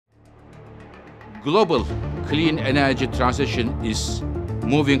global clean energy transition is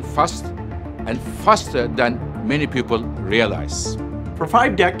moving fast and faster than many people realize. For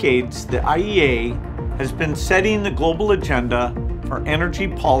 5 decades, the IEA has been setting the global agenda for energy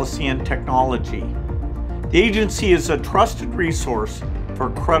policy and technology. The agency is a trusted resource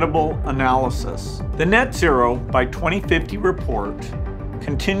for credible analysis. The Net Zero by 2050 report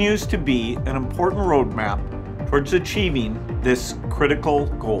continues to be an important roadmap towards achieving this critical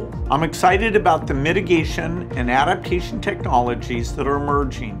goal. I'm excited about the mitigation and adaptation technologies that are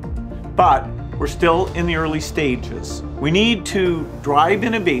emerging, but we're still in the early stages. We need to drive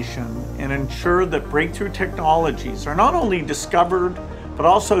innovation and ensure that breakthrough technologies are not only discovered, but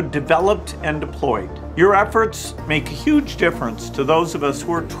also developed and deployed. Your efforts make a huge difference to those of us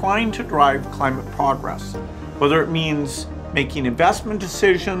who are trying to drive climate progress, whether it means making investment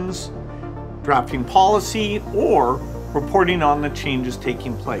decisions, drafting policy, or reporting on the changes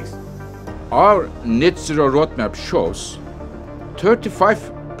taking place. Our net zero roadmap shows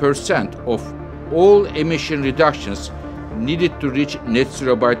 35% of all emission reductions needed to reach net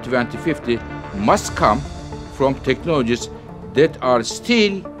zero by 2050 must come from technologies that are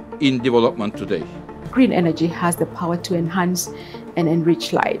still in development today. Green energy has the power to enhance and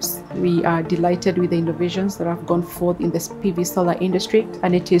enrich lives. We are delighted with the innovations that have gone forth in the PV solar industry,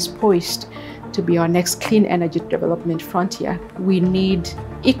 and it is poised to be our next clean energy development frontier. We need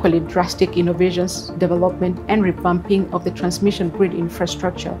equally drastic innovations, development, and revamping of the transmission grid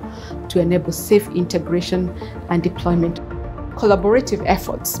infrastructure to enable safe integration and deployment. Collaborative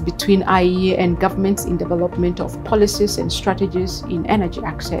efforts between IEA and governments in development of policies and strategies in energy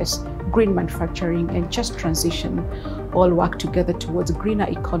access, green manufacturing, and just transition all work together towards greener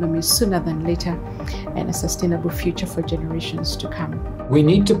economies sooner than later and a sustainable future for generations to come. We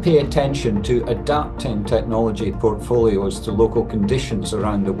need to pay attention to adapting technology portfolios to local conditions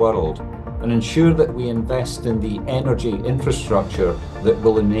around the world and ensure that we invest in the energy infrastructure that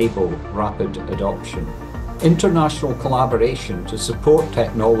will enable rapid adoption. International collaboration to support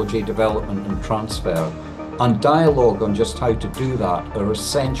technology development and transfer and dialogue on just how to do that are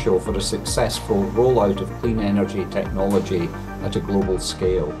essential for a successful rollout of clean energy technology at a global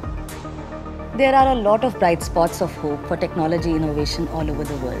scale. There are a lot of bright spots of hope for technology innovation all over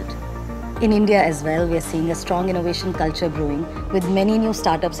the world. In India as well, we are seeing a strong innovation culture brewing with many new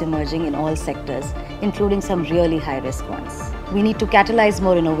startups emerging in all sectors, including some really high-risk ones. We need to catalyze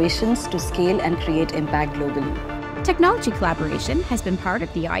more innovations to scale and create impact globally. Technology collaboration has been part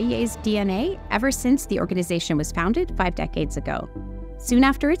of the IEA's DNA ever since the organization was founded 5 decades ago. Soon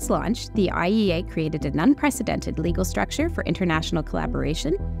after its launch, the IEA created an unprecedented legal structure for international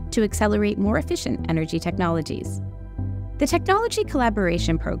collaboration to accelerate more efficient energy technologies. The technology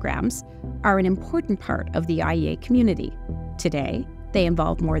collaboration programs are an important part of the IEA community. Today, they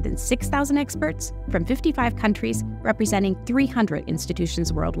involve more than 6,000 experts from 55 countries representing 300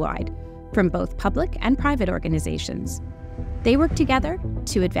 institutions worldwide, from both public and private organizations. They work together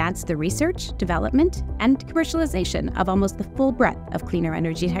to advance the research, development, and commercialization of almost the full breadth of cleaner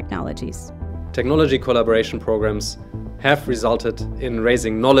energy technologies. Technology collaboration programs have resulted in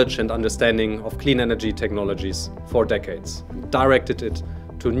raising knowledge and understanding of clean energy technologies for decades, directed it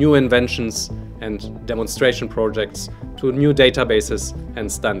to new inventions and demonstration projects, to new databases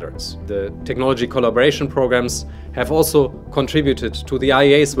and standards. The technology collaboration programs have also contributed to the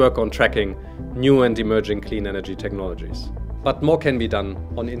IEA's work on tracking new and emerging clean energy technologies. But more can be done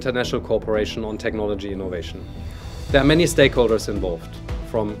on international cooperation on technology innovation. There are many stakeholders involved,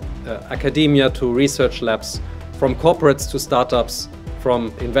 from academia to research labs, from corporates to startups,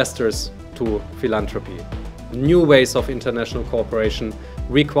 from investors to philanthropy. New ways of international cooperation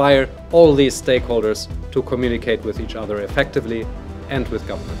require all these stakeholders to communicate with each other effectively and with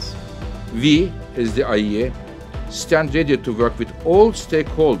governments. We, as the IEA, stand ready to work with all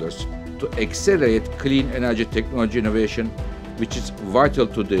stakeholders to accelerate clean energy technology innovation, which is vital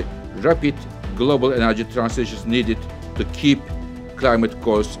to the rapid global energy transitions needed to keep climate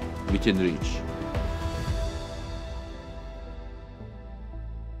goals within reach.